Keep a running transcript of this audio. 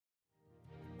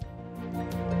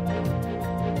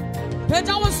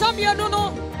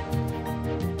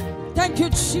Thank you,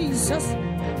 Jesus.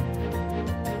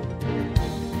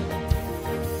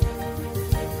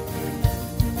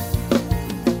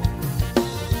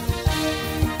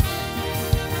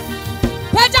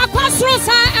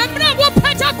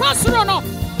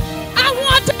 I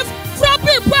want to throw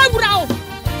people around.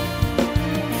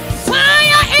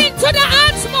 Fire into the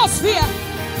atmosphere.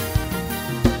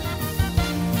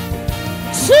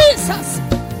 Jesus.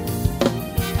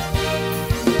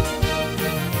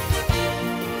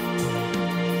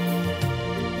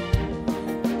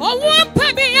 Oh, one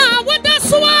baby, with this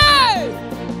way.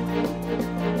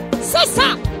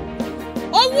 Sister.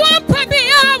 Oh, one baby,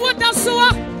 with this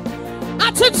way.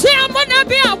 I took him when I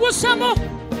be a washamo.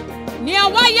 Near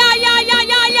why,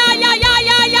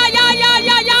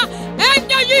 and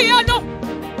you know,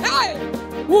 hey,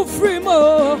 who free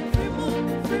more,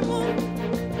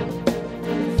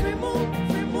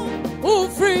 who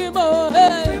free more,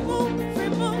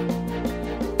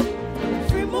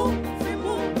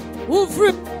 who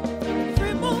free.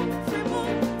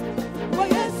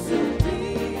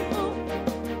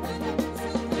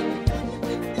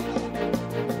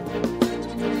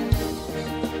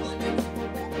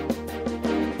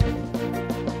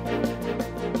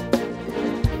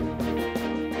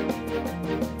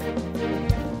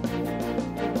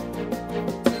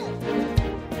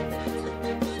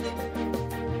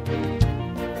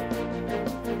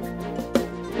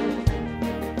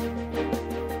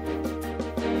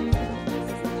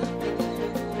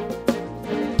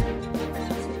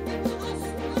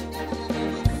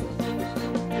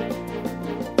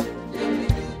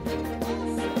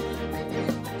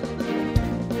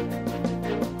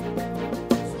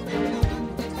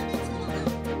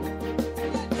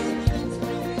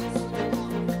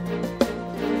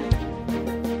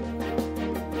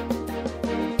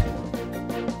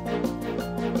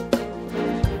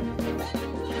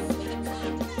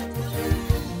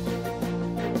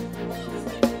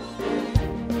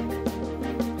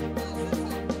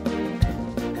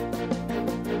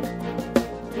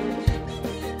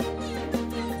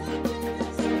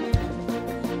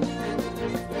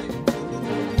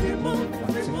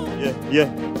 Yeah.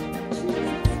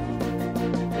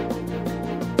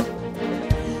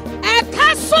 A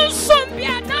castle soon be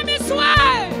a dummy's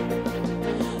way.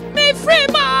 Me free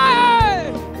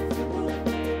boy.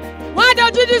 Why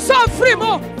don't you do so free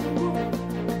more?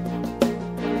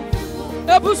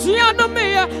 A busiano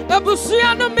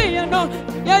me, no.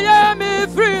 Yeah, me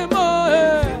free more.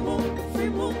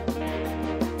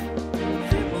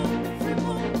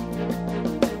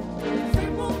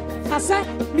 I said,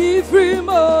 me free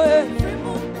more.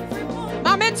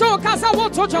 I'm talk as I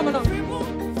want to jump.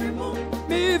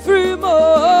 Me free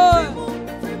more.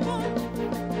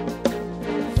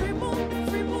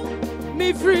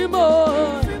 Me free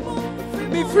more.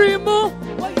 Me free more.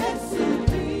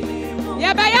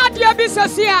 Yeah, by your dear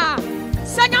business here.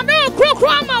 Send a milk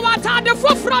croma what are the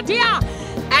four front here.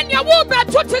 And you will be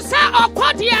to say or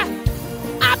quad here.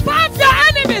 Above your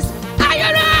enemies. Are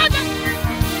you ready?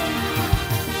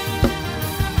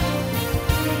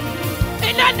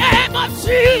 In the name of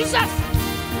Jesus.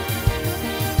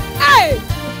 Hey,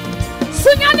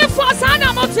 sing any force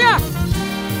animals here.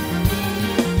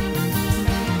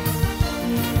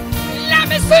 Let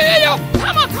me see you.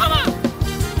 Come on.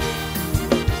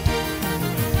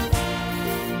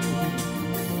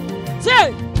 Say,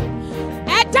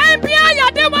 a time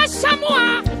behind there was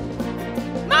someone.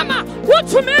 Mama, what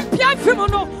to me, Pia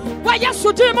Fimono? Why, yes,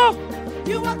 you demo.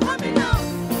 You are coming out.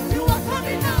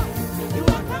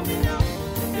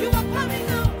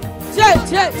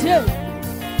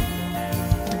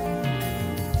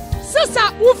 Sister,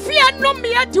 who fear no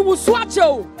me at you swatch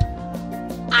you.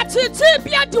 At it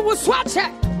be at you swatch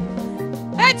it.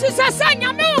 It is a sign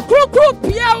of no group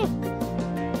here.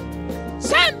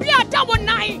 Same be at double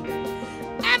nine.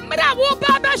 And Bravo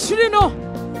Baba Shrino.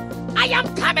 I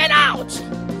am coming out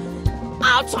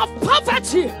of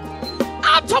poverty,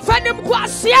 out of any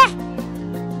guasia.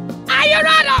 Are you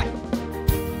ready?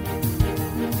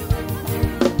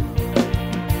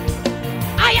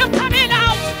 I am coming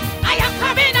out. I am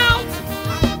coming out.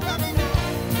 I am coming out.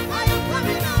 I am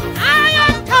coming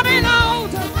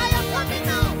out. I am coming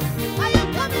out. I am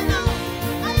coming out.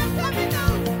 I am coming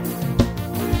out.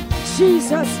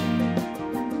 Jesus.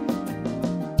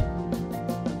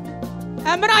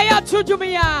 Emraya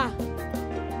Tujumia.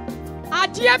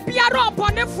 Adia Piaro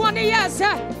upon the 40 years.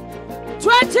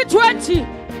 2020.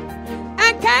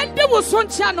 And Candy was son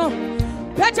channel.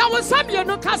 Better was some you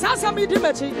know, Casasa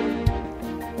Midimati.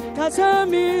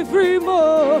 Kasami free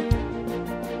more.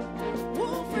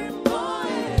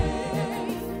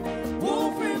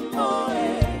 Free more.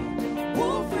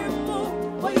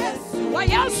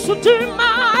 Sudima,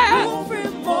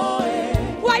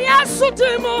 Waya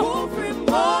Sudimu,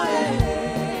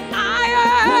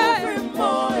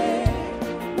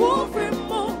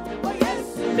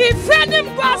 be friendly,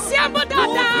 Guasiamo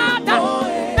Dada,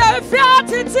 the Fiat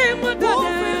Timu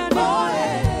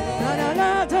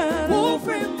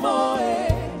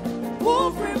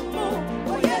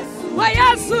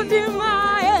Waya Sudima,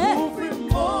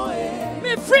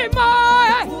 me free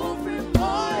boy,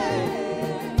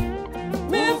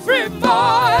 me free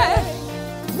boy,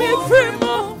 me free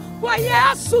boy,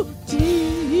 Waya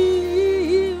Sudima.